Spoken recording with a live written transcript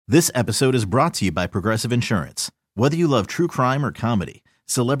This episode is brought to you by Progressive Insurance. Whether you love true crime or comedy,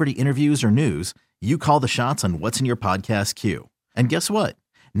 celebrity interviews or news, you call the shots on what's in your podcast queue. And guess what?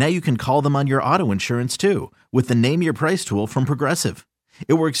 Now you can call them on your auto insurance too with the Name Your Price tool from Progressive.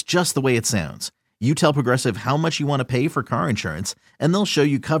 It works just the way it sounds. You tell Progressive how much you want to pay for car insurance, and they'll show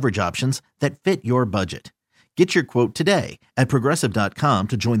you coverage options that fit your budget. Get your quote today at Progressive.com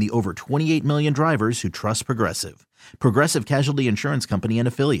to join the over 28 million drivers who trust Progressive. Progressive Casualty Insurance Company and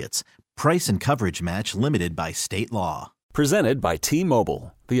Affiliates. Price and coverage match limited by state law. Presented by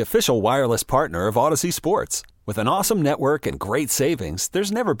T-Mobile, the official wireless partner of Odyssey Sports. With an awesome network and great savings,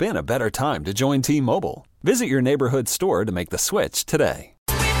 there's never been a better time to join T-Mobile. Visit your neighborhood store to make the switch today.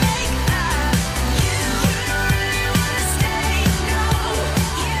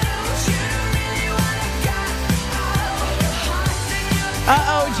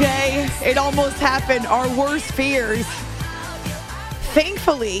 Uh-oh, Jay. It almost happened. Our worst fears.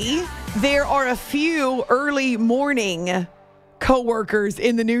 Thankfully, there are a few early morning coworkers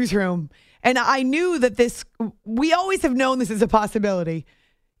in the newsroom. And I knew that we always have known this is a possibility.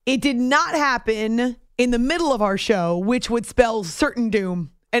 It did not happen in the middle of our show, which would spell certain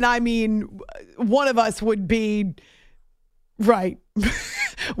doom. And I mean, one of us would be, right.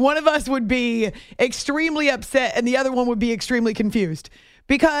 One of us would be extremely upset and the other one would be extremely confused.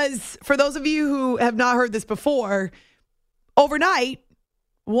 Because for those of you who have not heard this before, overnight,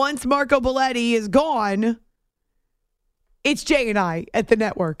 once Marco Belletti is gone, it's Jay and I at the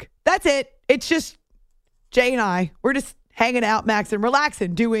network. That's it. It's just Jay and I. We're just hanging out, maxing,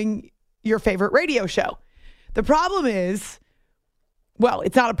 relaxing, doing your favorite radio show. The problem is, well,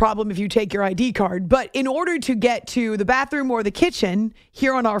 it's not a problem if you take your ID card, but in order to get to the bathroom or the kitchen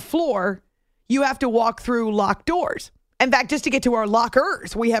here on our floor, you have to walk through locked doors. In fact, just to get to our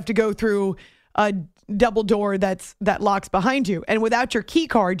lockers, we have to go through a double door that locks behind you. And without your key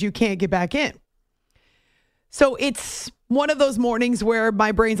card, you can't get back in. So it's one of those mornings where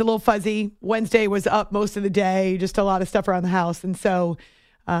my brain's a little fuzzy. Wednesday was up most of the day, just a lot of stuff around the house. And so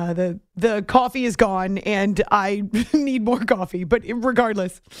the coffee is gone and I need more coffee. But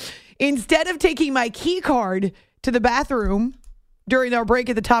regardless, instead of taking my key card to the bathroom during our break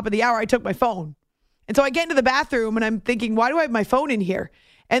at the top of the hour, I took my phone. And so I get into the bathroom and I'm thinking, why do I have my phone in here?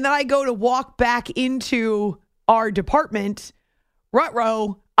 And then I go to walk back into our department.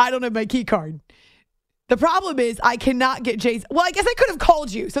 Ruh-roh, I don't have my key card. The problem is I cannot get Jay's. Well, I guess I could have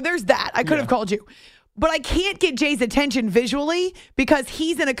called you. So there's that. I could have called you. But I can't get Jay's attention visually because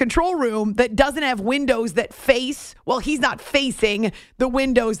he's in a control room that doesn't have windows that face. Well, he's not facing the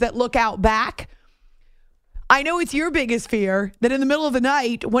windows that look out back. I know it's your biggest fear that in the middle of the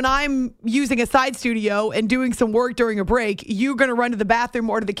night, when I'm using a side studio and doing some work during a break, you're going to run to the bathroom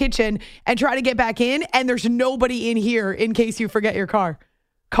or to the kitchen and try to get back in. And there's nobody in here in case you forget your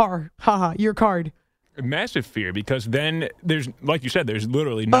your card. A massive fear, because then there's, like you said, there's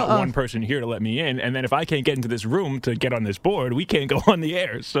literally not one person here to let me in. And then if I can't get into this room to get on this board, we can't go on the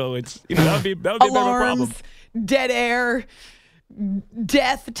air. So it's, that would be a bit of a problem. Dead air,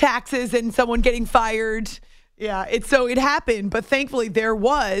 death, taxes, and someone getting fired. Yeah, it happened, but thankfully there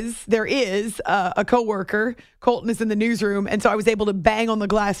is a coworker. Colton is in the newsroom, and so I was able to bang on the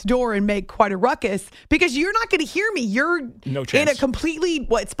glass door and make quite a ruckus because you're not going to hear me. You're no chance. In a completely,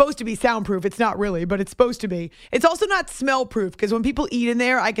 it's supposed to be soundproof. It's not really, but it's supposed to be. It's also not smell proof because when people eat in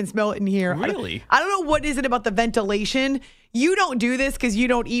there, I can smell it in here. Really? I don't know what is it about the ventilation. You don't do this because you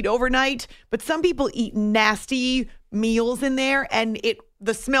don't eat overnight, but some people eat nasty meals in there, and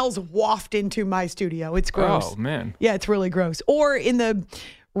the smells waft into my studio. It's gross. Oh, man. Yeah, it's really gross. Or in the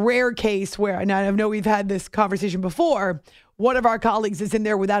rare case where, and I know we've had this conversation before, one of our colleagues is in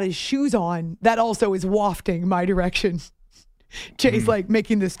there without his shoes on. That also is wafting my direction. Jay's like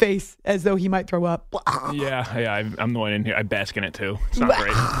making this face as though he might throw up. Yeah, I'm the one in here. I bask in it too. It's not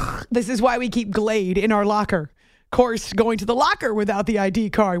great. This is why we keep Glade in our locker. Of course, going to the locker without the ID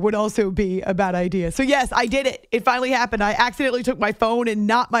card would also be a bad idea. So yes, I did it. It finally happened. I accidentally took my phone and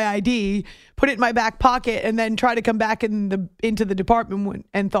not my ID, put it in my back pocket, and then tried to come back into the department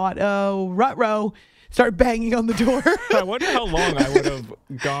and thought, oh, ruh-roh, start banging on the door. I wonder how long I would have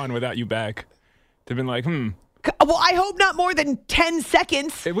gone without you back. To been like, Well, I hope not more than 10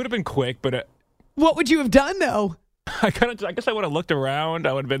 seconds. It would have been quick, but what would you have done though? I guess I would have looked around.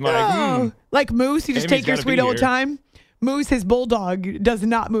 I would have been like, Like Moose, you just take your sweet old time. Moose, his bulldog, does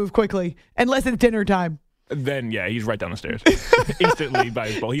not move quickly unless it's dinner time. then yeah, he's right down the stairs. Instantly by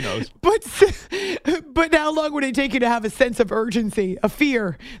his ball. He knows. But how long would it take you to have a sense of urgency, a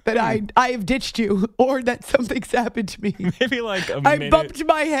fear that I have ditched you or that something's happened to me? Maybe like a minute. I bumped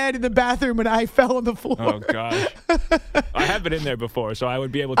my head in the bathroom and I fell on the floor. Oh, gosh. I have been in there before, so I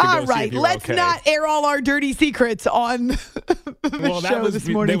would be able to all go right, see if you're let's okay. not air all our dirty secrets on the show this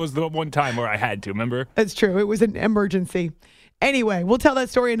morning. There was the one time where I had to, remember? That's true. It was an emergency. Anyway, we'll tell that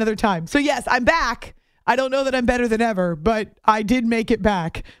story another time. So, yes, I'm back. I don't know that I'm better than ever, but I did make it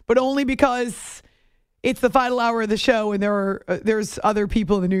back. But only because it's the final hour of the show and there's other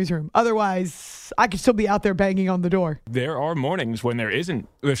people in the newsroom. Otherwise, I could still be out there banging on the door. There are mornings when there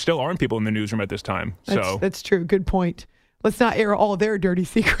still aren't people in the newsroom at this time. That's true. Good point. Let's not air all their dirty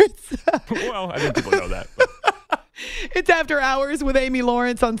secrets. Well, I think people know that. But. It's After Hours with Amy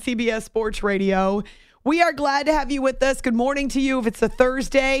Lawrence on CBS Sports Radio. We are glad to have you with us. Good morning to you. If it's a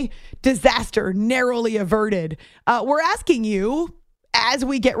Thursday, disaster narrowly averted. We're asking you, as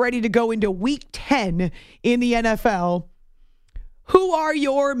we get ready to go into Week 10 in the NFL, who are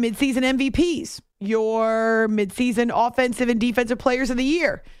your midseason MVPs, your midseason offensive and defensive players of the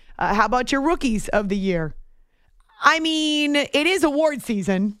year? How about your rookies of the year? I mean, it is award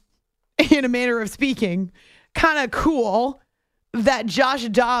season, in a manner of speaking. Kind of cool that Josh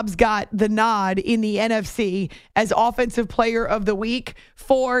Dobbs got the nod in the NFC as Offensive Player of the Week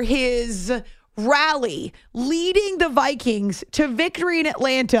for his rally leading the Vikings to victory in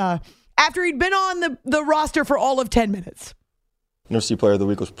Atlanta after he'd been on the roster for all of 10 minutes. NFC Player of the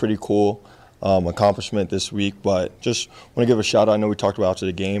Week was pretty cool accomplishment this week, but just want to give a shout out. I know we talked about after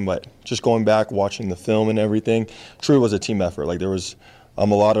the game, but just going back, watching the film and everything, truly was a team effort. Like there was a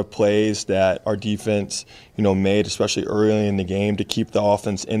lot of plays that our defense, made, especially early in the game, to keep the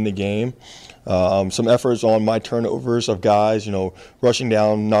offense in the game. Some efforts on my turnovers of guys, rushing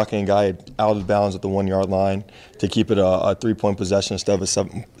down, knocking a guy out of bounds at the 1 yard line to keep it a 3-point possession instead of a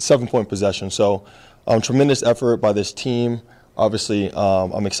 7-point possession. So, tremendous effort by this team. Obviously,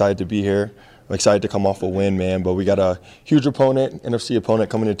 I'm excited to be here. I'm excited to come off a win, man, but we got a huge opponent, NFC opponent,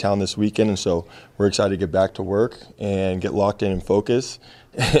 coming to town this weekend, and so we're excited to get back to work and get locked in and focus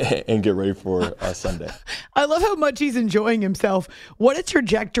and get ready for Sunday. I love how much he's enjoying himself. What a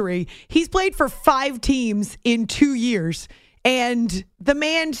trajectory. He's played for 5 teams in 2 years, and the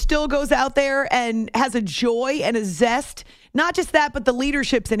man still goes out there and has a joy and a zest. Not just that, but the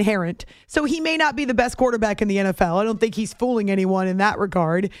leadership's inherent. So he may not be the best quarterback in the NFL. I don't think he's fooling anyone in that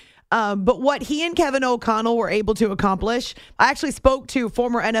regard. But what he and Kevin O'Connell were able to accomplish, I actually spoke to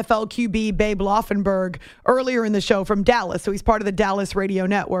former NFL QB Babe Laufenberg earlier in the show from Dallas. So he's part of the Dallas radio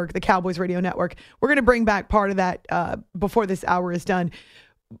network, the Cowboys radio network. We're going to bring back part of that before this hour is done.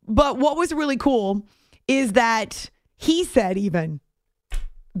 But what was really cool is that he said even,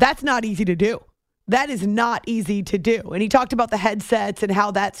 that's not easy to do. That is not easy to do. And he talked about the headsets and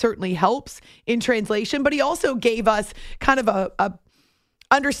how that certainly helps in translation. But he also gave us kind of a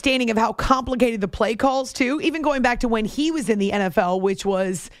understanding of how complicated the play calls too, even going back to when he was in the NFL, which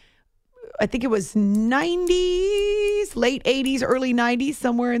was, I think it was 90s, late 80s, early 90s,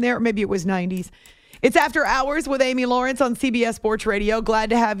 somewhere in there. Or maybe it was 90s. It's After Hours with Amy Lawrence on CBS Sports Radio.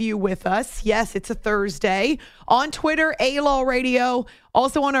 Glad to have you with us. Yes, it's a Thursday. On Twitter, A-Law Radio.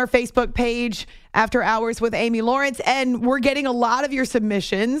 Also on our Facebook page, After Hours with Amy Lawrence. And we're getting a lot of your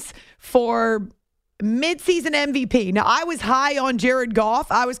submissions for midseason MVP. Now, I was high on Jared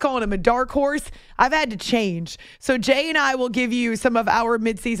Goff. I was calling him a dark horse. I've had to change. So Jay and I will give you some of our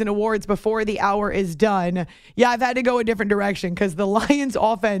midseason awards before the hour is done. Yeah, I've had to go a different direction because the Lions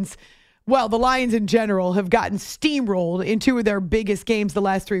offense, well, the Lions in general have gotten steamrolled in 2 of their biggest games the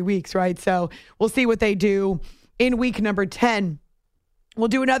last 3 weeks, right? So we'll see what they do in week number 10. We'll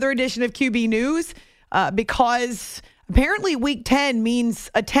do another edition of QB News because apparently week 10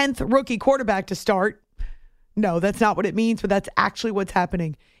 means a 10th rookie quarterback to start. No, that's not what it means, but that's actually what's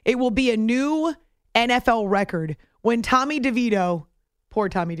happening. It will be a new NFL record when Tommy DeVito, poor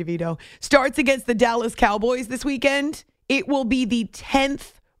Tommy DeVito, starts against the Dallas Cowboys this weekend. It will be the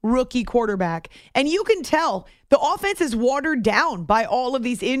 10th rookie quarterback. And you can tell the offense is watered down by all of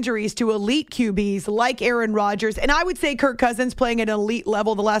these injuries to elite QBs like Aaron Rodgers. And I would say Kirk Cousins playing at an elite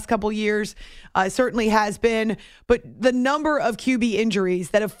level the last couple years certainly has been. But the number of QB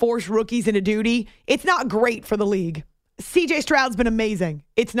injuries that have forced rookies into duty, it's not great for the league. CJ Stroud's been amazing.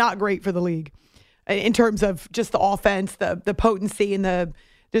 It's not great for the league in terms of just the offense, the potency, and the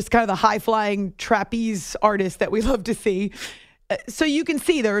just kind of the high-flying trapeze artist that we love to see. So you can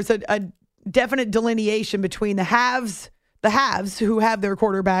see there's a definite delineation between the haves who have their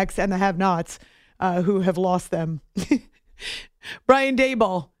quarterbacks and the have-nots who have lost them. Brian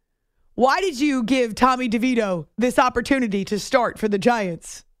Daboll, Why did you give Tommy DeVito this opportunity to start for the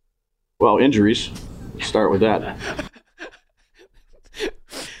Giants? Well, injuries. Start with that.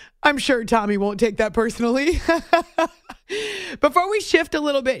 I'm sure Tommy won't take that personally. Before we shift a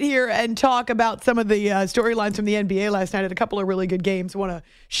little bit here and talk about some of the storylines from the NBA last night, I had a couple of really good games. I want to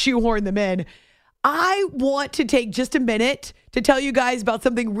shoehorn them in. I want to take just a minute to tell you guys about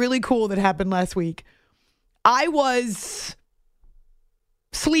something really cool that happened last week. I was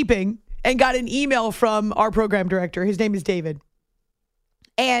sleeping and got an email from our program director. His name is David.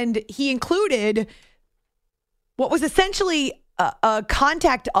 And he included what was essentially a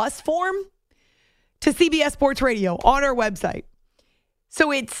contact us form to CBS Sports Radio on our website.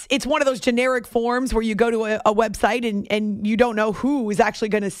 So it's one of those generic forms where you go to a website and you don't know who is actually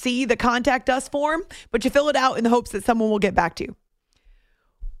going to see the contact us form, but you fill it out in the hopes that someone will get back to you.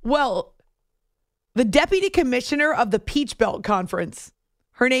 Well, the deputy commissioner of the Peach Belt Conference,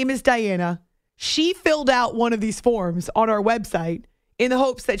 her name is Diana. She filled out one of these forms on our website in the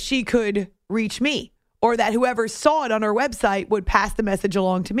hopes that she could reach me, or that whoever saw it on our website would pass the message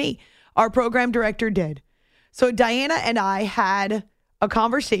along to me. Our program director did. So Diana and I had a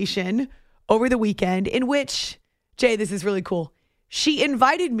conversation over the weekend in which, Jay, this is really cool. She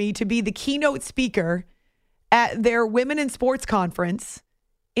invited me to be the keynote speaker at their Women in Sports conference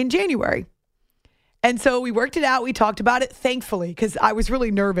in January. And so we worked it out. We talked about it, thankfully, because I was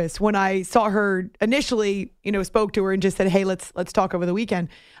really nervous when I saw her initially, spoke to her and just said, hey, let's talk over the weekend.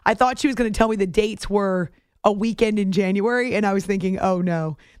 I thought she was going to tell me the dates were a weekend in January. And I was thinking, oh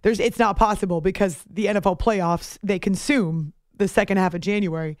no, it's not possible because the NFL playoffs, they consume the second half of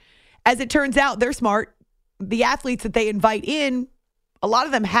January. As it turns out, they're smart. The athletes that they invite in, a lot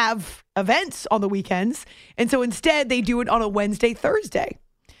of them have events on the weekends. And so instead they do it on a Wednesday, Thursday.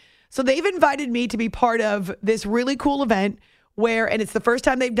 So they've invited me to be part of this really cool event where, and it's the first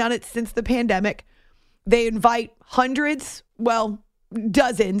time they've done it since the pandemic, they invite hundreds, well,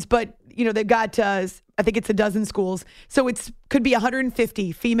 dozens, but they've got, I think it's a dozen schools. So could be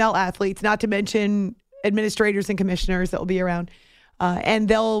 150 female athletes, not to mention administrators and commissioners that will be around. And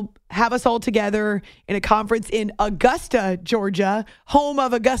they'll have us all together in a conference in Augusta, Georgia, home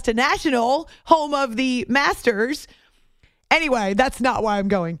of Augusta National, home of the Masters. Anyway, that's not why I'm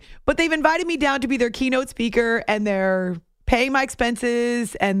going. But they've invited me down to be their keynote speaker, and they're paying my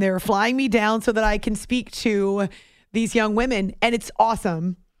expenses, and they're flying me down so that I can speak to these young women, and it's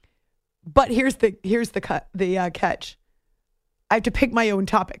awesome. But here's the catch. I have to pick my own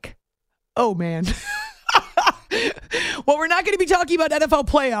topic. Oh man. Well, we're not going to be talking about NFL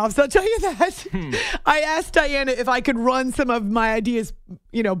playoffs. I'll tell you that. I asked Diana if I could run some of my ideas,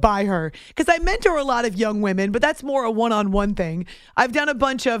 by her. Because I mentor a lot of young women, but that's more a one-on-one thing. I've done a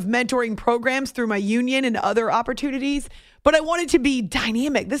bunch of mentoring programs through my union and other opportunities, but I wanted to be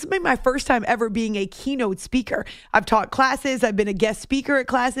dynamic. This will be my first time ever being a keynote speaker. I've taught classes. I've been a guest speaker at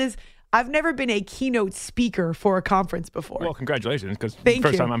classes. I've never been a keynote speaker for a conference before. Well, congratulations, because the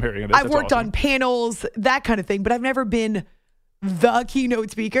first time I'm hearing of it. I've worked on panels, that kind of thing, but I've never been the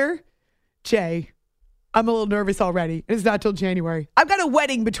keynote speaker. Jay, I'm a little nervous already. It's not till January. I've got a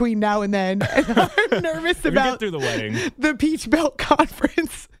wedding between now and then, and I'm nervous about through the wedding, the Peach Belt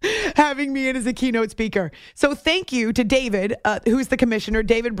Conference having me in as a keynote speaker. So thank you to David, who's the commissioner,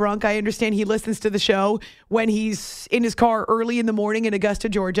 David Brunk. I understand he listens to the show when he's in his car early in the morning in Augusta,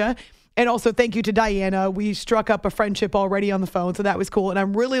 Georgia. And also thank you to Diana. We struck up a friendship already on the phone, so that was cool. And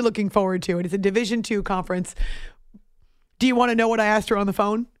I'm really looking forward to it. It's a Division II conference. Do you want to know what I asked her on the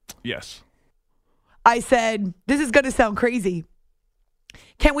phone? Yes. I said, this is going to sound crazy.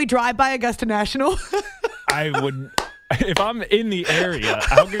 Can we drive by Augusta National? I would. If I'm in the area,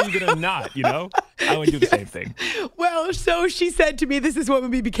 how are you going to not, I would do the same thing. Well, so she said to me, this is when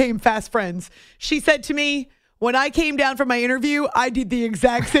we became fast friends. She said to me, when I came down for my interview, I did the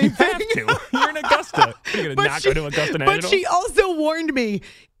exact same thing. You have to. You're in Augusta. You're going to not go to Augusta National? But she also warned me,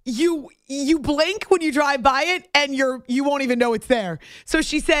 you blink when you drive by it and you won't even know it's there. So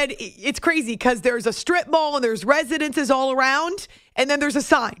she said it's crazy because there's a strip mall and there's residences all around, and then there's a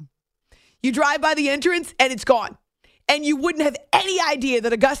sign. You drive by the entrance and it's gone. And you wouldn't have any idea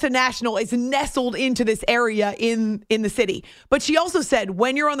that Augusta National is nestled into this area in the city. But she also said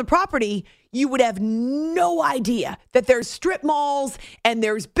when you're on the property, you would have no idea that there's strip malls and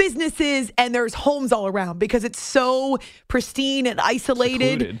there's businesses and there's homes all around because it's so pristine and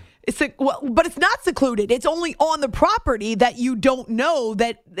isolated. Secluded. But it's not secluded. It's only on the property that you don't know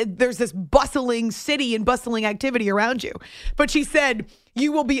that there's this bustling city and bustling activity around you. But she said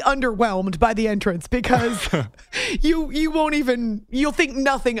you will be underwhelmed by the entrance because you'll think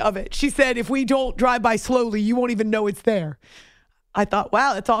nothing of it. She said if we don't drive by slowly, you won't even know it's there. I thought,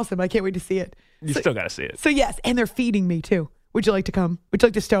 wow, that's awesome. I can't wait to see it. You still got to see it. So, yes, and they're feeding me, too. Would you like to come? Would you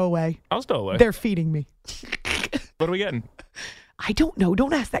like to stow away? I'll stow away. They're feeding me. What are we getting? I don't know.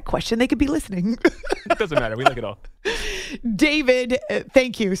 Don't ask that question. They could be listening. It doesn't matter. We like it all. David,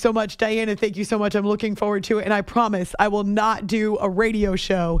 thank you so much. Diana, thank you so much. I'm looking forward to it. And I promise I will not do a radio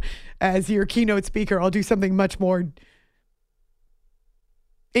show as your keynote speaker. I'll do something much more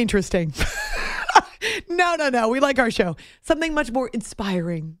interesting. No. We like our show. Something much more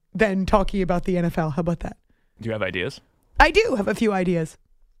inspiring than talking about the NFL. How about that? Do you have ideas? I do have a few ideas.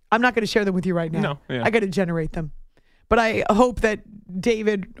 I'm not going to share them with you right now. No. Yeah. I got to generate them. But I hope that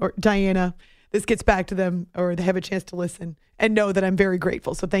David or Diana, this gets back to them or they have a chance to listen and know that I'm very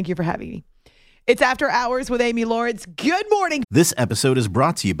grateful. So thank you for having me. It's After Hours with Amy Lawrence. Good morning. This episode is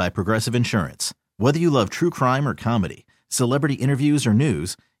brought to you by Progressive Insurance. Whether you love true crime or comedy, celebrity interviews or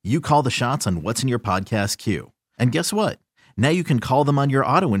news, you call the shots on what's in your podcast queue. And guess what? Now you can call them on your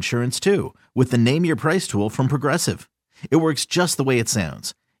auto insurance too with the Name Your Price tool from Progressive. It works just the way it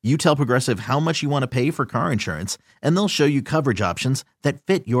sounds. You tell Progressive how much you want to pay for car insurance, and they'll show you coverage options that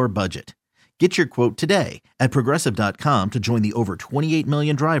fit your budget. Get your quote today at Progressive.com to join the over 28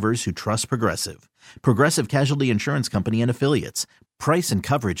 million drivers who trust Progressive. Progressive Casualty Insurance Company and Affiliates. Price and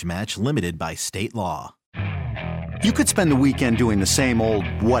coverage match limited by state law. You could spend the weekend doing the same old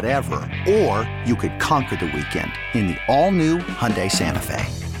whatever, or you could conquer the weekend in the all-new Hyundai Santa Fe.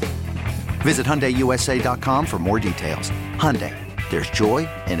 Visit HyundaiUSA.com for more details. Hyundai. There's joy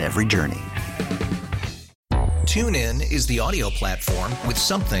in every journey. TuneIn is the audio platform with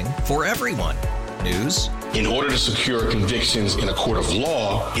something for everyone. News. In order to secure convictions in a court of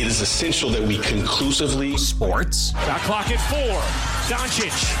law, it is essential that we conclusively. Sports. Got clock at 4.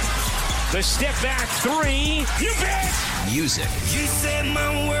 Doncic. The step back 3. You bet. Music. You set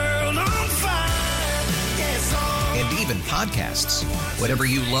my world on fire. Yes, and even podcasts. Whatever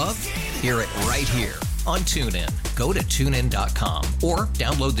you love, hear it right here on TuneIn. Go to TuneIn.com or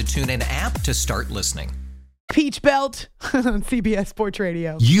download the TuneIn app to start listening. Peach Belt on CBS Sports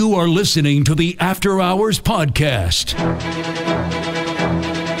Radio. You are listening to the After Hours Podcast.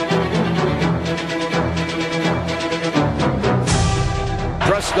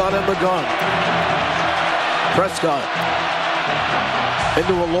 Prescott in the gun. Prescott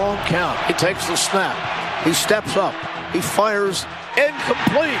into a long count. He takes the snap. He steps up. He fires.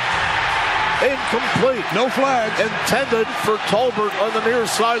 Incomplete. Incomplete. No flag. Intended for Tolbert on the near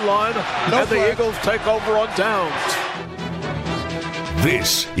sideline. No and flag. The Eagles take over on downs.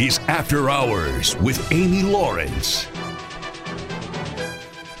 This is After Hours with Amy Lawrence.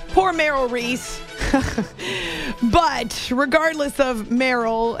 Poor Merrill Reese. But regardless of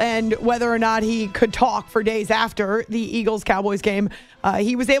Merrill and whether or not he could talk for days after the Eagles-Cowboys game,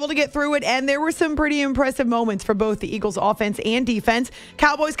 he was able to get through it, and there were some pretty impressive moments for both the Eagles offense and defense.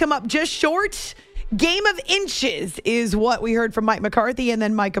 Cowboys come up just short. Game of inches is what we heard from Mike McCarthy and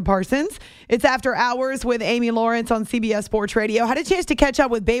then Micah Parsons. It's After Hours with Amy Lawrence on CBS Sports Radio. Had a chance to catch up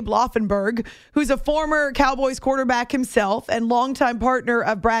with Babe Laufenberg, who's a former Cowboys quarterback himself and longtime partner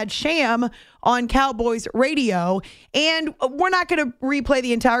of Brad Sham on Cowboys Radio. And we're not going to replay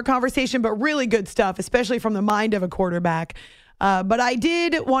the entire conversation, but really good stuff, especially from the mind of a quarterback. But I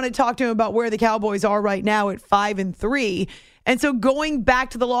did want to talk to him about where the Cowboys are right now at 5-3. And so going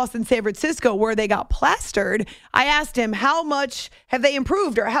back to the loss in San Francisco where they got plastered, I asked him how much have they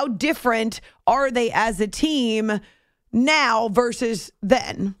improved or how different are they as a team now versus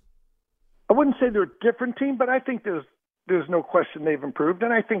then? I wouldn't say they're a different team, but I think there's no question they've improved.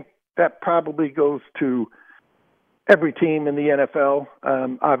 And I think that probably goes to every team in the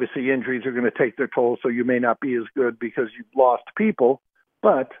NFL. Obviously, injuries are going to take their toll, so you may not be as good because you've lost people.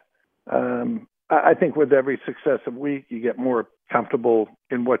 But I think with every successive week, you get more comfortable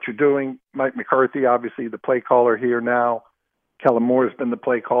in what you're doing. Mike McCarthy, obviously the play caller here now. Kellen Moore's been the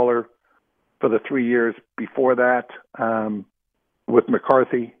play caller for the 3 years before that with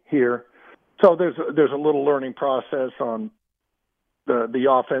McCarthy here. So there's a little learning process on the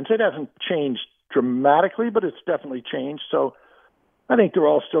offense. It hasn't changed dramatically, but it's definitely changed. So I think they're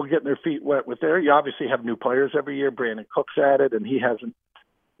all still getting their feet wet with there. You obviously have new players every year. Brandon Cook's at it, and he hasn't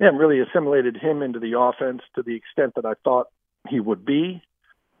really assimilated him into the offense to the extent that I thought he would be.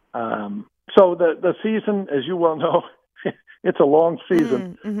 So the season, as you well know, it's a long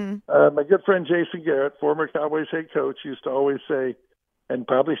season. Mm-hmm. My good friend Jason Garrett, former Cowboys head coach, used to always say, and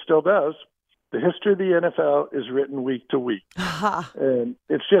probably still does, the history of the NFL is written week to week. And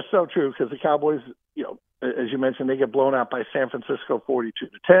it's just so true because the Cowboys, as you mentioned, they get blown out by San Francisco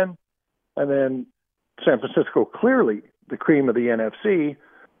 42-10. And then San Francisco, clearly the cream of the NFC,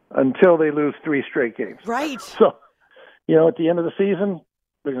 until they lose 3 straight games. Right. So at the end of the season,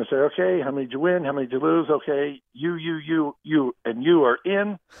 they're going to say, okay, how many did you win? How many did you lose? Okay, you, and you are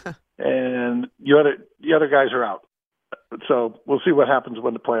in, and the other guys are out. So we'll see what happens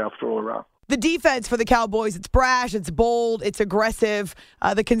when the playoffs roll around. The defense for the Cowboys, it's brash, it's bold, it's aggressive.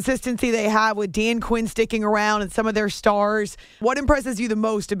 The consistency they have with Dan Quinn sticking around and some of their stars. What impresses you the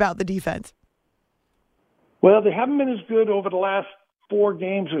most about the defense? Well, they haven't been as good over the last 4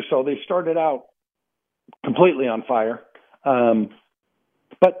 games or so. They started out completely on fire.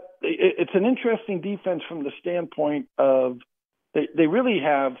 But it's an interesting defense from the standpoint of they really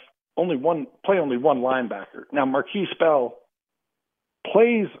have only one linebacker. Now, Marquise Bell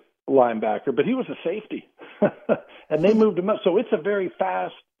plays linebacker, but he was a safety, and they moved him up. So it's a very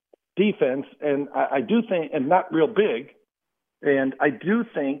fast defense, and I do think, and not real big, and I do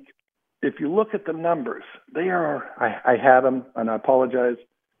think if you look at the numbers, they are, I had them, and I apologize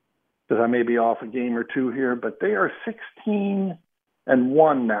because I may be off a game or two here, but they are 16-1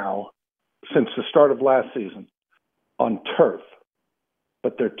 now since the start of last season on turf,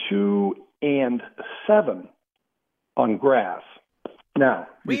 but they're 2-7 on grass. Now,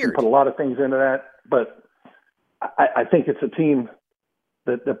 you can put a lot of things into that, but I think it's a team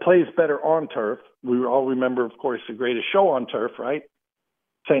that plays better on turf. We all remember, of course, the greatest show on turf, right?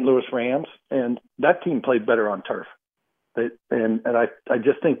 St. Louis Rams, and that team played better on turf. And I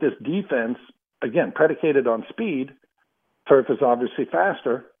just think this defense, again, predicated on speed, turf is obviously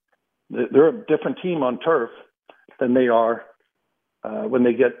faster. They're a different team on turf than they are when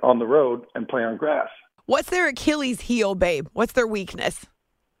they get on the road and play on grass. What's their Achilles heel, babe? What's their weakness?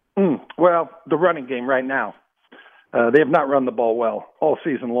 Well, the running game right now. They have not run the ball well all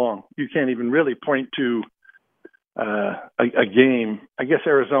season long. You can't even really point to a game. I guess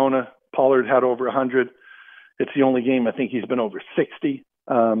Arizona, Pollard had over 100. It's the only game I think he's been over 60.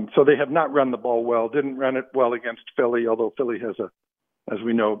 So they have not run the ball well. Didn't run it well against Philly, although Philly has as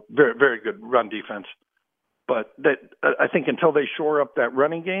we know, very, very good run defense. But I think until they shore up that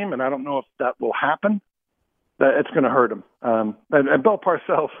running game, and I don't know if that will happen, that it's going to hurt them. And Bill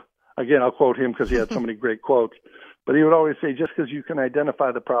Parcells, again, I'll quote him because he had so many great quotes, but he would always say, just because you can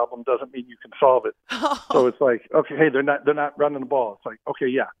identify the problem doesn't mean you can solve it. So it's like, okay, hey, they're not running the ball. It's like, okay,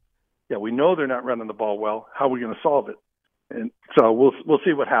 yeah, we know they're not running the ball well. How are we going to solve it? And so we'll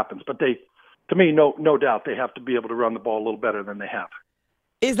see what happens. But to me, no doubt, they have to be able to run the ball a little better than they have.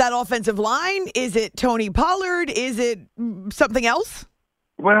 Is that offensive line? Is it Tony Pollard? Is it something else?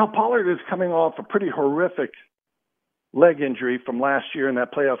 Well, Pollard is coming off a pretty horrific leg injury from last year in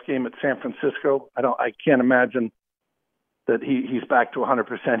that playoff game at San Francisco. I can't imagine that he's back to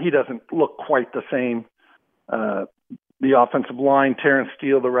 100%. He doesn't look quite the same. The offensive line, Terrence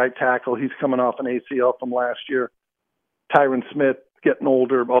Steele, the right tackle, he's coming off an ACL from last year. Tyron Smith getting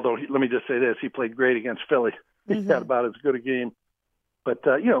older, although let me just say this, he played great against Philly. He had about as good a game. But,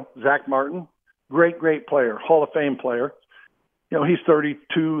 Zach Martin, great player, Hall of Fame player. He's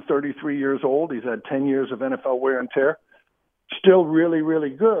 32, 33 years old. He's had 10 years of NFL wear and tear. Still really,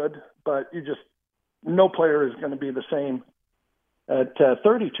 really good, but no player is going to be the same at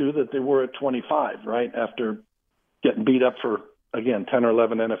 32 that they were at 25, right, after getting beat up for, again, 10 or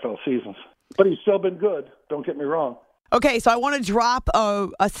 11 NFL seasons. But he's still been good, don't get me wrong. Okay, so I want to drop a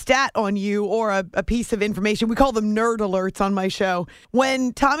stat on you or a piece of information. We call them nerd alerts on my show.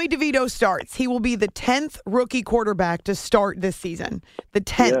 When Tommy DeVito starts, he will be the 10th rookie quarterback to start this season. The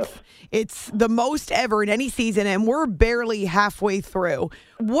 10th. Yes. It's the most ever in any season, and we're barely halfway through.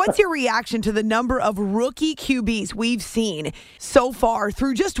 What's your reaction to the number of rookie QBs we've seen so far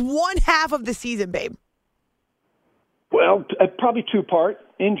through just one half of the season, babe? Well, probably two-part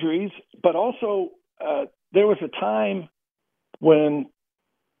injuries, but also there was a time when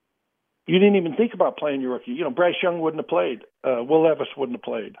you didn't even think about playing your rookie. Bryce Young wouldn't have played. Will Levis wouldn't have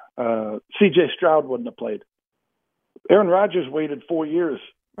played. C.J. Stroud wouldn't have played. Aaron Rodgers waited 4 years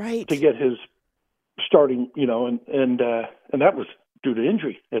to get his starting, and that was due to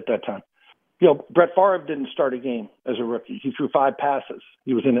injury at that time. Brett Favre didn't start a game as a rookie. He threw 5 passes.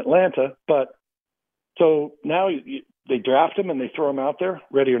 He was in Atlanta, but so now they draft him and they throw him out there,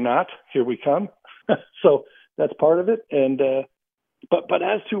 ready or not, here we come. So that's part of it. And but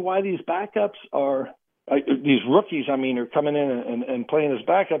as to why these backups are these rookies, are coming in and playing as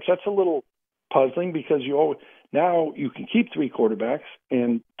backups, that's a little puzzling because now you can keep 3 quarterbacks,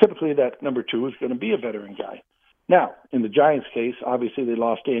 and typically that number 2 is going to be a veteran guy. Now, in the Giants' case, obviously they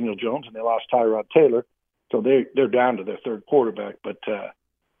lost Daniel Jones and they lost Tyrod Taylor, so they're down to their 3rd quarterback. But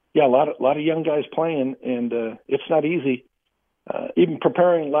a lot of young guys playing, and it's not easy. Even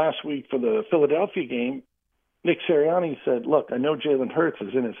preparing last week for the Philadelphia game, Nick Sirianni said, look, I know Jalen Hurts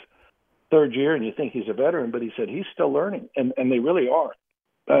is in his third year and you think he's a veteran, but he said he's still learning, and they really are.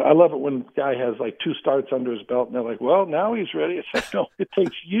 I love it when a guy has like 2 starts under his belt and they're like, well, now he's ready. It's like, no, it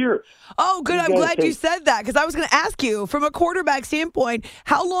takes years. Oh, good. I'm glad you said that, because I was going to ask you, from a quarterback standpoint,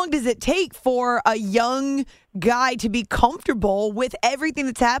 how long does it take for a young guy to be comfortable with everything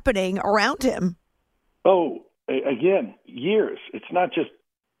that's happening around him? Oh, again, years. It's not just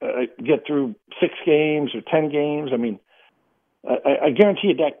get through 6 games or 10 games. I mean, I guarantee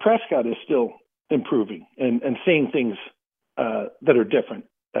you Dak Prescott is still improving and seeing things that are different,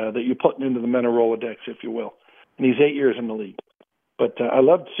 that you're putting into the mental Rolodex, if you will. And he's 8 years in the league. But I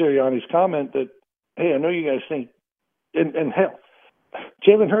loved Sirianni's comment that, hey, I know you guys think, and hell,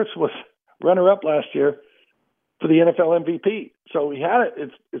 Jalen Hurts was runner-up last year for the NFL MVP. So he had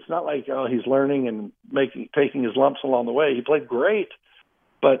it. It's not like, oh, he's learning and taking his lumps along the way. He played great.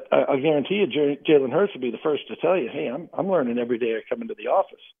 But I guarantee you Jalen Hurts will be the first to tell you, hey, I'm learning every day I come into the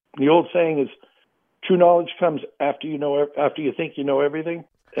office. The old saying is, true knowledge comes after you think you know everything.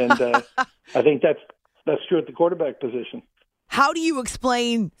 And I think that's true at the quarterback position. How do you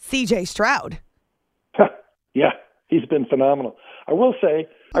explain C.J. Stroud? Yeah, he's been phenomenal. I will say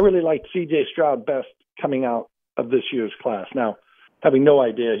I really liked C.J. Stroud best coming out of this year's class. Now, having no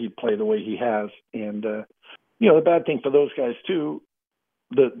idea he'd play the way he has. And, the bad thing for those guys, too,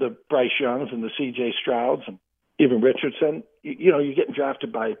 the Bryce Youngs and the C.J. Strouds and even Richardson, you're getting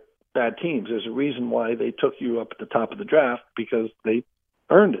drafted by bad teams. There's a reason why they took you up at the top of the draft, because they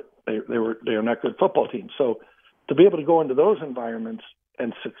earned it. They are not good football teams. So to be able to go into those environments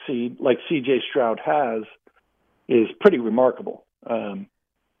and succeed like C.J. Stroud has is pretty remarkable. And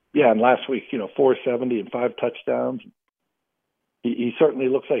last week, 470 and 5 touchdowns. He certainly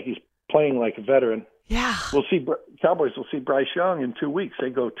looks like he's playing like a veteran. Yeah. We'll see. Cowboys will see Bryce Young in 2 weeks. They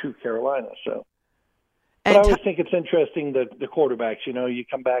go to Carolina. So, but I always think it's interesting that the quarterbacks, you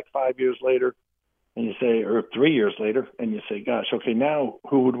come back 5 years later and you say, or 3 years later, and you say, gosh, okay, now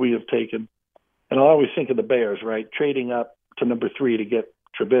who would we have taken? And I always think of the Bears, right? Trading up to number 3 to get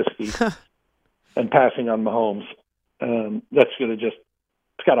Trubisky and passing on Mahomes. That's going to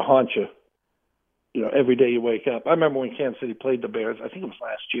it's got to haunt you, every day you wake up. I remember when Kansas City played the Bears, I think it was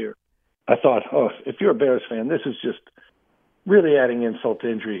last year. I thought, if you're a Bears fan, this is just really adding insult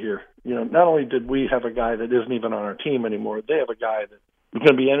to injury here. Not only did we have a guy that isn't even on our team anymore, they have a guy that is going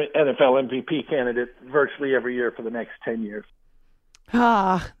to be an NFL MVP candidate virtually every year for the next 10 years.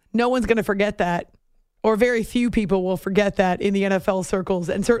 No one's going to forget that, or very few people will forget that in the NFL circles,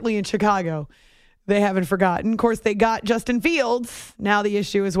 and certainly in Chicago. They haven't forgotten. Of course, they got Justin Fields. Now the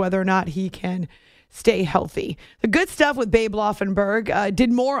issue is whether or not he can stay healthy. The good stuff with Babe Laufenberg.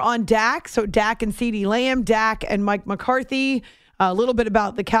 Did more on Dak. So Dak and CeeDee Lamb, Dak and Mike McCarthy. A little bit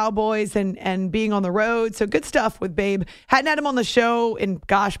about the Cowboys and being on the road. So good stuff with Babe. Hadn't had him on the show in,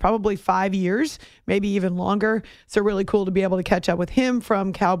 probably 5 years, maybe even longer. So really cool to be able to catch up with him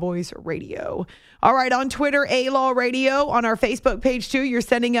from Cowboys Radio. All right, on Twitter, A-Law Radio. On our Facebook page, too, you're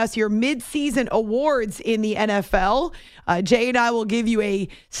sending us your mid-season awards in the NFL. Jay and I will give you a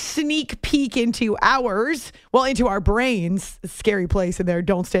sneak peek into ours. Well, into our brains. Scary place in there.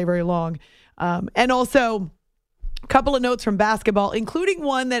 Don't stay very long. And also, a couple of notes from basketball, including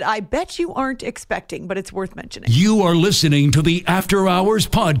one that I bet you aren't expecting, but it's worth mentioning. You are listening to the After Hours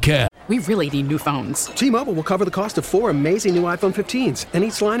Podcast. We really need new phones. T-Mobile will cover the cost of 4 amazing new iPhone 15s, and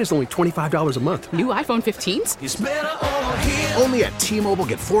each line is only $25 a month. New iPhone 15s? It's better over here. Only at T-Mobile,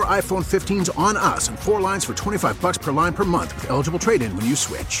 get 4 iPhone 15s on us and 4 lines for $25 per line per month with eligible trade-in when you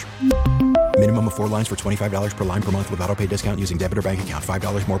switch. Minimum of 4 lines for $25 per line per month with autopay discount using debit or bank account.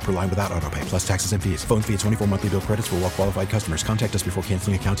 $5 more per line without autopay, plus taxes and fees. Phone fee at 24 monthly bill credits for well-qualified customers. Contact us before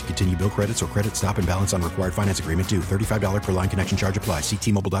canceling account to continue bill credits or credit stop and balance on required finance agreement due. $35 per line connection charge applies. See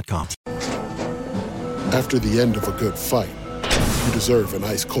T-Mobile.com. After the end of a good fight, you deserve an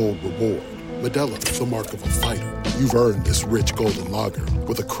ice-cold reward. Modelo is the mark of a fighter. You've earned this rich golden lager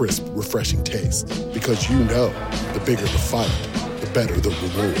with a crisp, refreshing taste. Because you know, the bigger the fight, the better the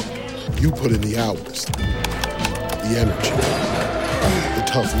reward. You put in the hours, the energy, the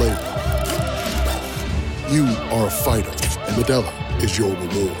tough labor. You are a fighter, and Modelo is your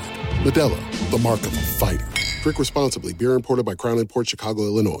reward. Modelo, the mark of a fighter. Drink responsibly. Beer imported by Crown Imports, Chicago,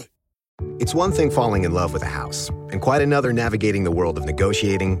 Illinois. It's one thing falling in love with a house, and quite another navigating the world of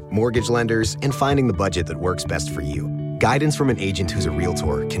negotiating, mortgage lenders, and finding the budget that works best for you. Guidance from an agent who's a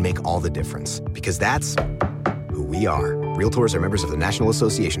Realtor can make all the difference, because that's who we are. Realtors are members of the National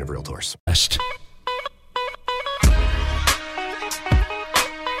Association of Realtors.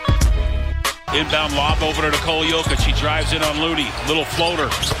 Inbound lob over to Nikola Jokic. He drives in on Looney. Little floater.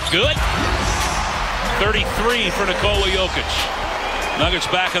 Good. 33 for Nikola Jokic. Nuggets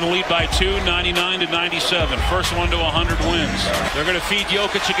back in the lead by 2, 99-97. First one to 100 wins. They're going to feed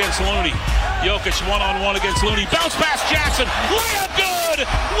Jokic against Looney. Jokic one-on-one against Looney. Bounce pass Jackson. Layup good.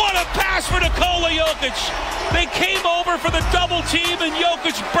 What a pass for Nikola Jokic. They came over for the double team, and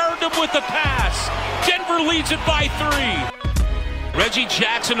Jokic burned him with the pass. Denver leads it by 3. Reggie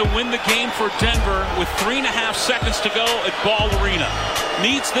Jackson to win the game for Denver with 3.5 seconds to go at Ball Arena.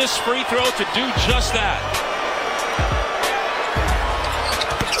 Needs this free throw to do just that.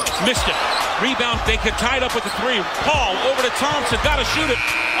 Missed it. Rebound. They could tie it up with the 3. Paul over to Thompson. Got to shoot it.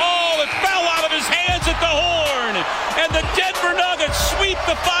 Oh, it fell out of his hands at the horn. And the Denver Nuggets sweep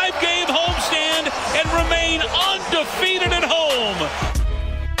the 5-game homestand and remain undefeated at home.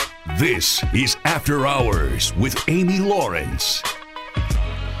 This is After Hours with Amy Lawrence.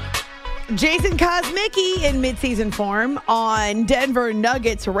 Jason Kosmicki in midseason form on Denver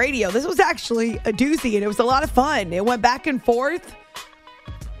Nuggets radio. This was actually a doozy, and it was a lot of fun. It went back and forth.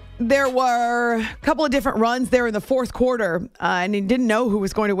 There were a couple of different runs there in the fourth quarter, and he didn't know who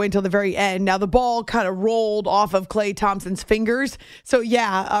was going to win until the very end. Now, the ball kind of rolled off of Klay Thompson's fingers. So,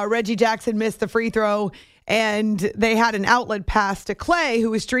 Reggie Jackson missed the free throw, and they had an outlet pass to Klay, who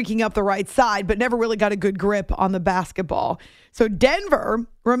was streaking up the right side, but never really got a good grip on the basketball. So, Denver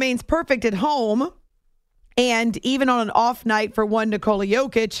remains perfect at home. And even on an off night for one Nikola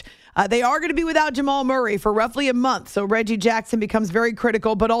Jokic, they are going to be without Jamal Murray for roughly a month. So Reggie Jackson becomes very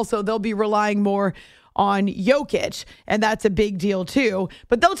critical, but also they'll be relying more on Jokic, and that's a big deal too.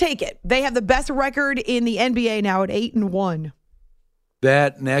 But they'll take it. They have the best record in the NBA now at 8-1.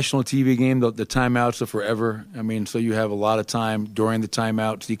 That national TV game, the timeouts are forever. I mean, so you have a lot of time during the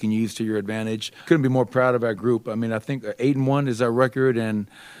timeouts you can use to your advantage. Couldn't be more proud of our group. I mean, I think 8-1 is our record, and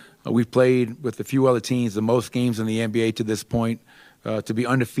we've played with a few other teams the most games in the NBA to this point. To be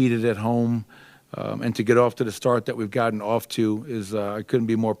undefeated at home and to get off to the start that we've gotten off to is I couldn't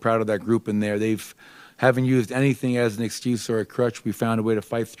be more proud of that group in there. Haven't used anything as an excuse or a crutch. We found a way to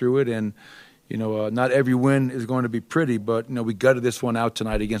fight through it, and not every win is going to be pretty, but we gutted this one out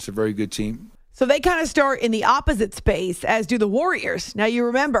tonight against a very good team. So they kind of start in the opposite space, as do the Warriors. Now, you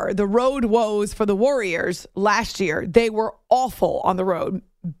remember the road woes for the Warriors last year. They were awful on the road.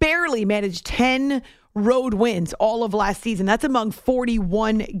 Barely managed 10 road wins all of last season. That's among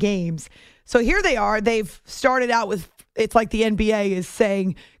 41 games. So here they are. They've started out with, it's like the NBA is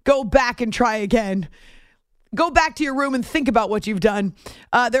saying, go back and try again. Go back to your room and think about what you've done.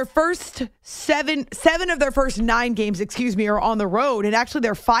 Their first seven of their first 9 games, are on the road. And actually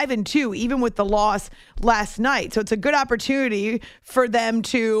they're 5-2, even with the loss last night. So it's a good opportunity for them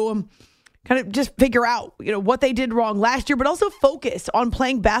to kind of just figure out, what they did wrong last year, but also focus on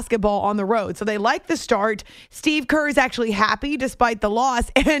playing basketball on the road. So they like the start. Steve Kerr is actually happy despite the loss.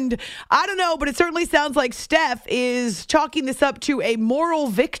 And I don't know, but it certainly sounds like Steph is chalking this up to a moral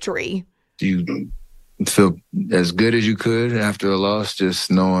victory. You feel as good as you could after a loss, just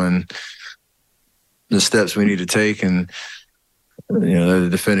knowing the steps we need to take. And, they're the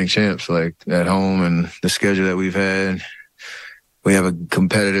defending champs, like at home, and the schedule that we've had. We have a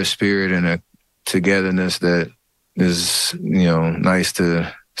competitive spirit and a togetherness that is, nice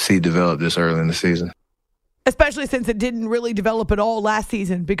to see develop this early in the season. Especially since it didn't really develop at all last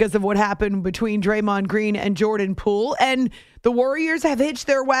season because of what happened between Draymond Green and Jordan Poole. And the Warriors have hitched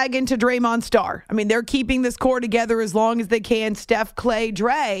their wagon to Draymond Star. I mean, they're keeping this core together as long as they can. Steph, Klay,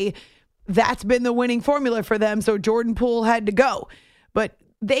 Dre, that's been the winning formula for them. So Jordan Poole had to go. But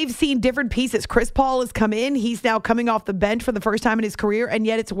they've seen different pieces. Chris Paul has come in. He's now coming off the bench for the first time in his career, and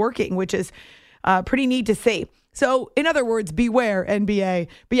yet it's working, which is pretty neat to see. So, in other words, beware, NBA.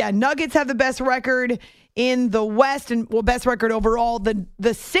 But yeah, Nuggets have the best record in the West, and best record overall.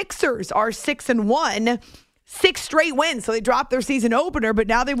 The Sixers are 6-1, 6 straight wins. So they dropped their season opener, but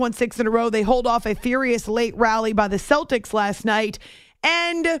now they won 6 in a row. They hold off a furious late rally by the Celtics last night.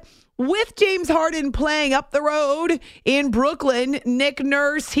 And with James Harden playing up the road in Brooklyn, Nick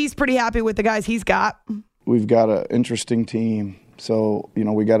Nurse, he's pretty happy with the guys he's got. We've got an interesting team. So,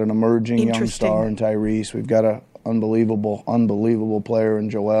 we got an emerging young star in Tyrese. We've got an unbelievable player in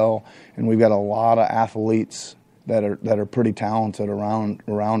Joel. And we've got a lot of athletes that are pretty talented around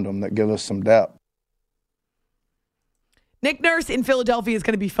them that give us some depth. Nick Nurse in Philadelphia is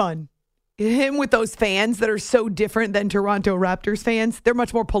going to be fun. Him with those fans that are so different than Toronto Raptors fans. They're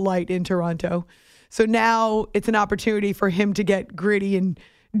much more polite in Toronto. So now it's an opportunity for him to get gritty and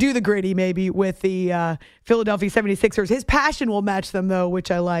do the gritty maybe with the Philadelphia 76ers. His passion will match them, though,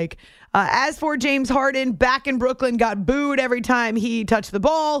 which I like. As for James Harden, back in Brooklyn, got booed every time he touched the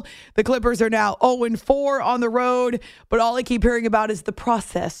ball. The Clippers are now 0-4 on the road, but all I keep hearing about is the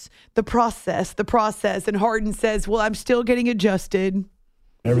process. And Harden says, well, I'm still getting adjusted.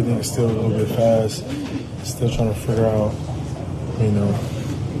 Everything is still a little bit fast. Still trying to figure out,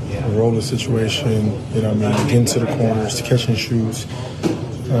 the roller situation, getting to the corners, catching shoots.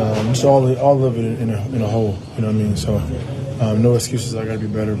 Just all of it in a whole, So no excuses. I got to be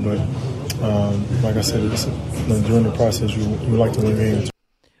better, but like I said, during the process, you like to win games.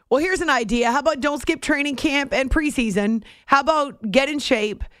 Well, here's an idea. How about don't skip training camp and preseason? How about get in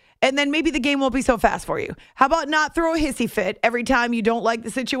shape? And then maybe the game won't be so fast for you. How about not throw a hissy fit every time you don't like the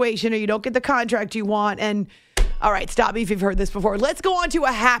situation or you don't get the contract you want? And all right, stop me if you've heard this before. Let's go on to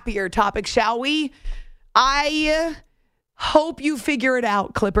a happier topic, shall we? I hope you figure it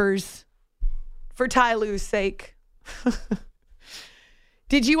out, Clippers, for Ty Lue's sake.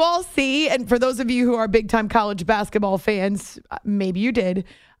 Did you all see, and for those of you who are big-time college basketball fans, maybe you did,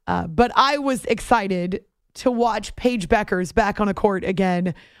 but I was excited to watch Paige Beckers back on a court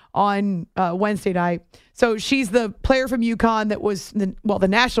again on Wednesday night. So she's the player from UConn that was, the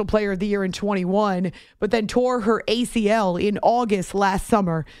National Player of the Year in 21, but then tore her ACL in August last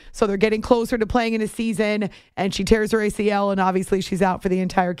summer. So they're getting closer to playing in a season, and she tears her ACL, and obviously she's out for the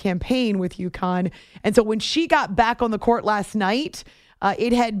entire campaign with UConn. And so when she got back on the court last night,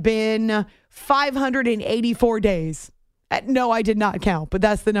 it had been 584 days. No, I did not count, but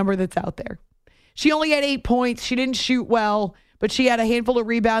that's the number that's out there. She only had 8 points. She didn't shoot well, but she had a handful of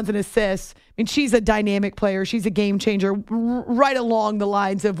rebounds and assists. I mean, she's a dynamic player. She's a game changer right along the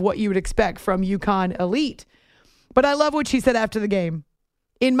lines of what you would expect from UConn elite. But I love what she said after the game.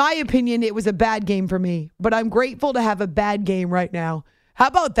 In my opinion, it was a bad game for me, but I'm grateful to have a bad game right now. How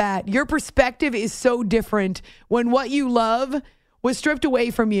about that? Your perspective is so different when what you love was stripped away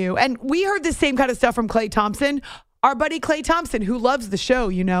from you. And we heard the same kind of stuff from Klay Thompson, our buddy Klay Thompson, who loves the show,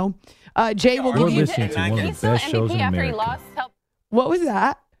 Jay will give you listening to one of the best shows in America. What was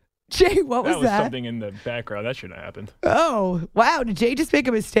that? Jay, what was that? That was something in the background. That shouldn't have happened. Oh, wow. Did Jay just make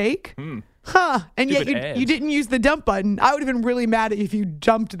a mistake? Huh. And Stupid yet you didn't use the dump button. I would have been really mad if you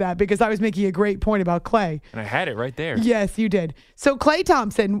jumped that because I was making a great point about Klay. And I had it right there. Yes, you did. So Klay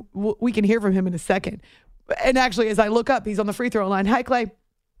Thompson, we can hear from him in a second. And actually, as I look up, he's on the free throw line. Hi, Klay.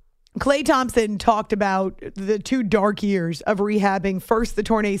 Klay Thompson talked about the 2 dark years of rehabbing, first the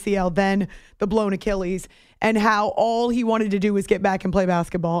torn ACL, then the blown Achilles, and how all he wanted to do was get back and play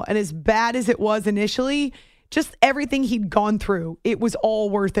basketball. And as bad as it was initially, just everything he'd gone through, it was all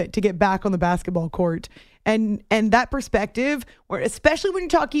worth it to get back on the basketball court. And that perspective, where especially when you're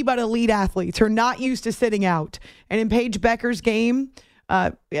talking about elite athletes who are not used to sitting out. And in Paige Becker's game,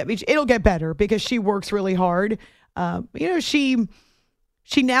 it'll get better because she works really hard.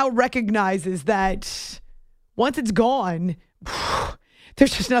 She now recognizes that once it's gone,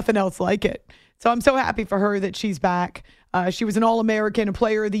 there's just nothing else like it. So I'm so happy for her that she's back. She was an All-American, a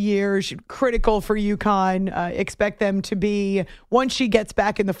Player of the Year. She's critical for UConn. Expect them to be, once she gets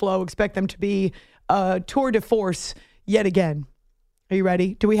back in the flow, expect them to be a tour de force yet again. Are you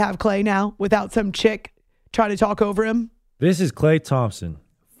ready? Do we have Klay now without some chick trying to talk over him? This is Klay Thompson,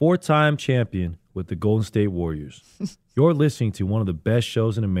 4-time champion with the Golden State Warriors. You're listening to one of the best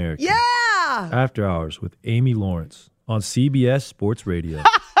shows in America. Yeah! After Hours with Amy Lawrence on CBS Sports Radio.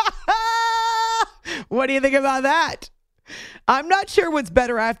 What do you think about that? I'm not sure what's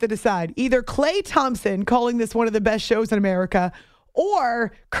better. I have to decide. Either Klay Thompson calling this one of the best shows in America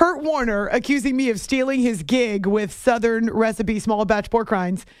or Kurt Warner accusing me of stealing his gig with Southern Recipe small batch pork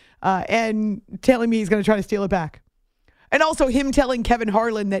rinds and telling me he's going to try to steal it back. And also him telling Kevin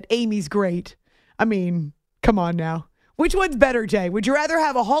Harlan that Amy's great. I mean, come on now. Which one's better, Jay? Would you rather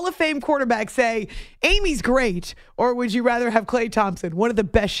have a Hall of Fame quarterback say, Amy's great, or would you rather have Klay Thompson, one of the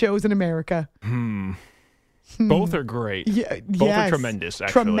best shows in America? Both are great. Yeah, Both are tremendous,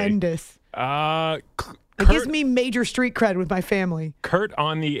 actually. Tremendous. It gives me major street cred with my family. Kurt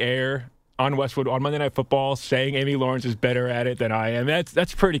on the air on Westwood on Monday Night Football saying Amy Lawrence is better at it than I am.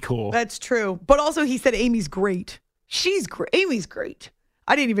 That's pretty cool. That's true. But also he said Amy's great. She's great. Amy's great.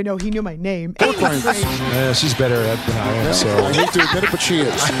 I didn't even know he knew my name. Amy's great. Yeah, she's better at it than I am. So I hate to admit it, but she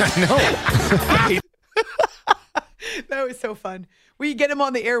is. I know. That was so fun. We get him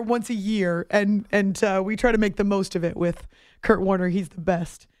on the air once a year, and we try to make the most of it with Kurt Warner. He's the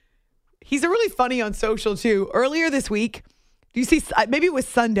best. He's really funny on social, too. Earlier this week, do you see, maybe it was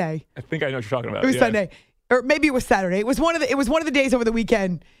Sunday. I think I know what you're talking about. It was Sunday. Or maybe it was Saturday. It was one of the days over the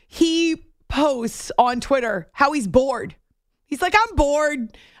weekend. He posts on Twitter how he's bored. He's like, I'm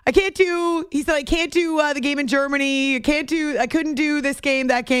bored. I can't do the game in Germany. I couldn't do this game,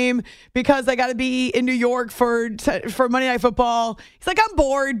 that game, because I got to be in New York for Monday Night Football. He's like, I'm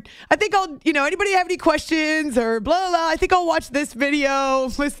bored. I think I'll, anybody have any questions or blah, blah, blah. I think I'll watch this video,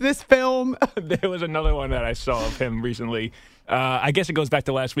 listen to this film. There was another one that I saw of him recently. I guess it goes back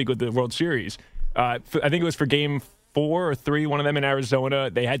to last week with the World Series. I think it was for game 4 or 3, one of them in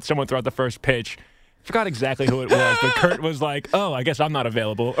Arizona. They had someone throw out the first pitch. Forgot exactly who it was, but Kurt was like, oh, I guess I'm not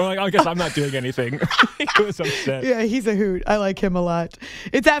available. Or like, I guess I'm not doing anything. He was upset. Yeah, he's a hoot. I like him a lot.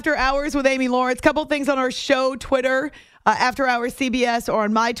 It's After Hours with Amy Lawrence. Couple things on our show Twitter, After Hours CBS, or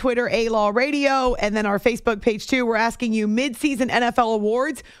on my Twitter, A-Law Radio, and then our Facebook page too. We're asking you mid-season NFL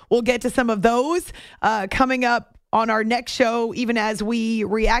awards. We'll get to some of those coming up on our next show, even as we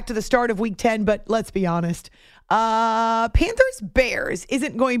react to the start of Week 10. But let's be honest. Panthers-Bears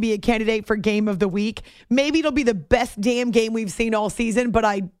isn't going to be a candidate for game of the week. Maybe it'll be the best damn game we've seen all season, but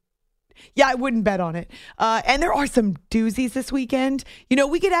I wouldn't bet on it. And there are some doozies this weekend.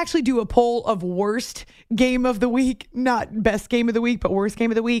 We could actually do a poll of worst game of the week, not best game of the week, but worst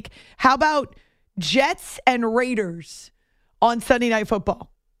game of the week. How about Jets and Raiders on Sunday Night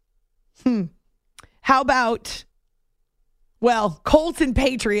Football? How about... Well, Colts and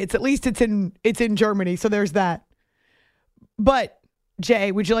Patriots, at least it's in Germany, so there's that. But,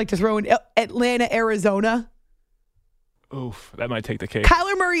 Jay, would you like to throw in Atlanta, Arizona? Oof, that might take the cake.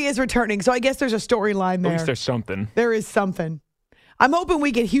 Kyler Murray is returning, so I guess there's a storyline there. At least there's something. There is something. I'm hoping we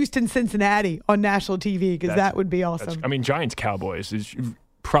get Houston, Cincinnati on national TV because that would be awesome. Giants, Cowboys is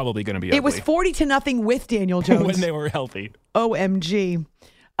probably going to be ugly. It was 40-0 with Daniel Jones. When they were healthy. OMG.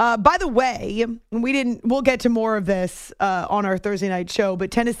 By the way, we'll get to more of this on our Thursday night show,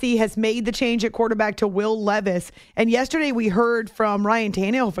 but Tennessee has made the change at quarterback to Will Levis. And yesterday we heard from Ryan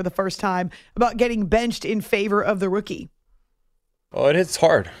Tannehill for the first time about getting benched in favor of the rookie. Well, it hits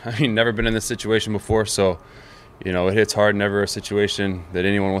hard. Never been in this situation before, so, it hits hard. Never a situation that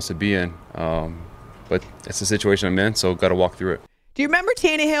anyone wants to be in. But it's the situation I'm in, so got to walk through it. Do you remember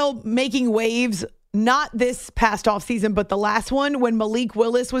Tannehill making waves? Not this past offseason, but the last one when Malik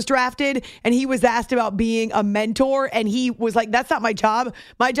Willis was drafted and he was asked about being a mentor and he was like, that's not my job.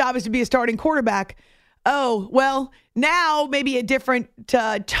 My job is to be a starting quarterback. Oh, well, now maybe a different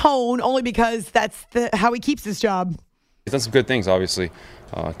tone only because that's how he keeps his job. He's done some good things, obviously.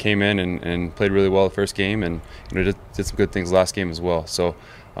 Came in and played really well the first game and did some good things last game as well. So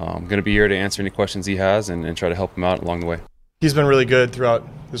I'm going to be here to answer any questions he has and try to help him out along the way. He's been really good throughout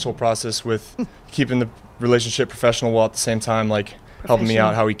this whole process with keeping the relationship professional while at the same time, helping me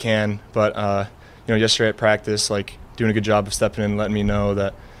out how he can. But, yesterday at practice, doing a good job of stepping in and letting me know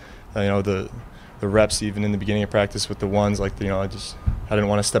that, the reps even in the beginning of practice with the ones, I didn't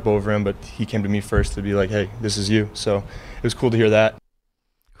want to step over him, but he came to me first to be like, hey, this is you. So it was cool to hear that.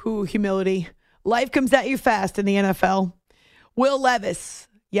 Ooh, humility. Life comes at you fast in the NFL. Will Levis,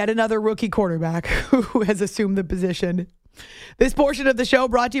 yet another rookie quarterback who has assumed the position. This portion of the show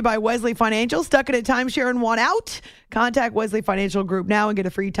brought to you by Wesley Financial. Stuck in a timeshare and want out? Contact Wesley Financial Group now and get a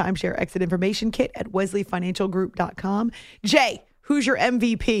free timeshare exit information kit at wesleyfinancialgroup.com. Jay, who's your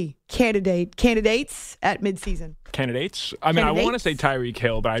MVP candidates at midseason? Candidates? I want to say Tyreek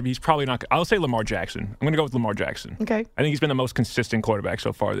Hill, but he's probably not. I'll say Lamar Jackson. I'm going to go with Lamar Jackson. Okay. I think he's been the most consistent quarterback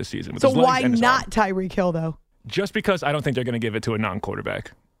so far this season. So why not Tyreek Hill, though? Just because I don't think they're going to give it to a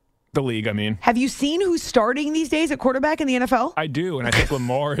non-quarterback. The league, Have you seen who's starting these days at quarterback in the NFL? I do, and I think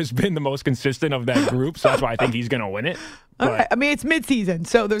Lamar has been the most consistent of that group, so that's why I think he's going to win it. All right. It's midseason,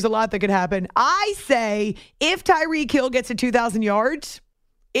 so there's a lot that could happen. I say if Tyreek Hill gets to 2,000 yards,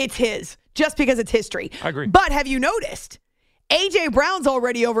 it's his, just because it's history. I agree. But have you noticed? A.J. Brown's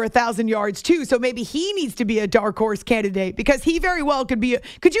already over 1,000 yards, too, so maybe he needs to be a dark horse candidate because he very well could be.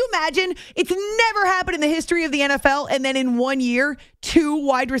 Could you imagine? It's never happened in the history of the NFL, and then in 1 year, 2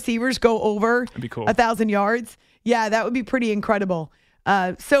 wide receivers go over 1,000 yards. Yeah, that would be pretty incredible.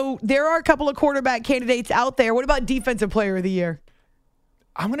 So there are a couple of quarterback candidates out there. What about Defensive Player of the Year?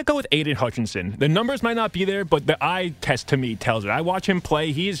 I'm going to go with Aiden Hutchinson. The numbers might not be there, but the eye test to me tells it. I watch him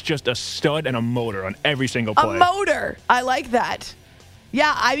play. He is just a stud and a motor on every single play. A motor. I like that.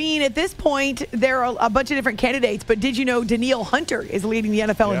 Yeah, at this point, there are a bunch of different candidates, but did you know Danielle Hunter is leading the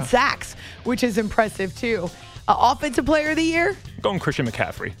NFL in sacks, which is impressive, too. Offensive Player of the Year? Going Christian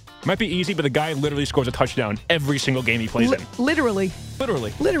McCaffrey. Might be easy, but the guy literally scores a touchdown every single game he plays in. Literally.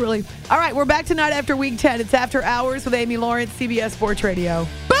 All right, we're back tonight after Week 10. It's After Hours with Amy Lawrence, CBS Sports Radio.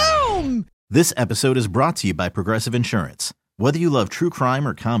 Boom! This episode is brought to you by Progressive Insurance. Whether you love true crime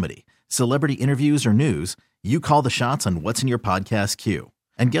or comedy, celebrity interviews or news, you call the shots on what's in your podcast queue.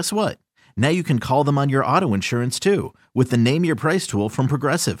 And guess what? Now you can call them on your auto insurance too with the Name Your Price tool from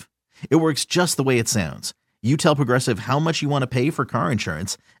Progressive. It works just the way it sounds. You tell Progressive how much you want to pay for car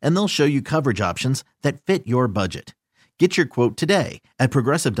insurance, and they'll show you coverage options that fit your budget. Get your quote today at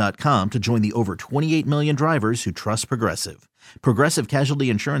Progressive.com to join the over 28 million drivers who trust Progressive. Progressive Casualty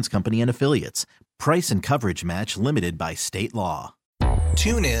Insurance Company and Affiliates. Price and coverage match limited by state law.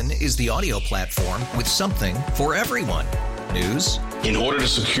 TuneIn is the audio platform with something for everyone. News. In order to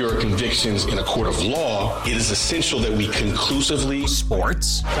secure convictions in a court of law, it is essential that we conclusively.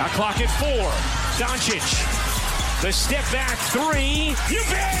 Sports. Got clock at 4. Doncic. The step back 3. You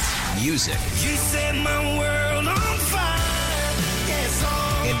bet. Music. You set my world on fire. Yes,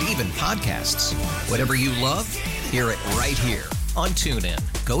 and even podcasts. Whatever you love, hear it right here on TuneIn.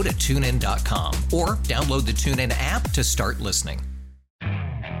 Go to TuneIn.com or download the TuneIn app to start listening.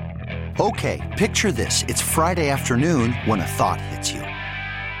 Okay, picture this. It's Friday afternoon when a thought hits you.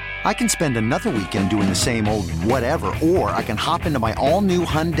 I can spend another weekend doing the same old whatever, or I can hop into my all-new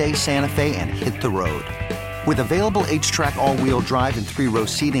Hyundai Santa Fe and hit the road. With available H-Track all-wheel drive and 3-row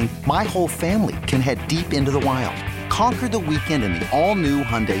seating, my whole family can head deep into the wild. Conquer the weekend in the all-new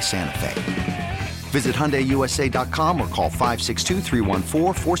Hyundai Santa Fe. Visit HyundaiUSA.com or call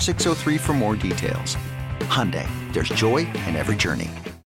 562-314-4603 for more details. Hyundai, there's joy in every journey.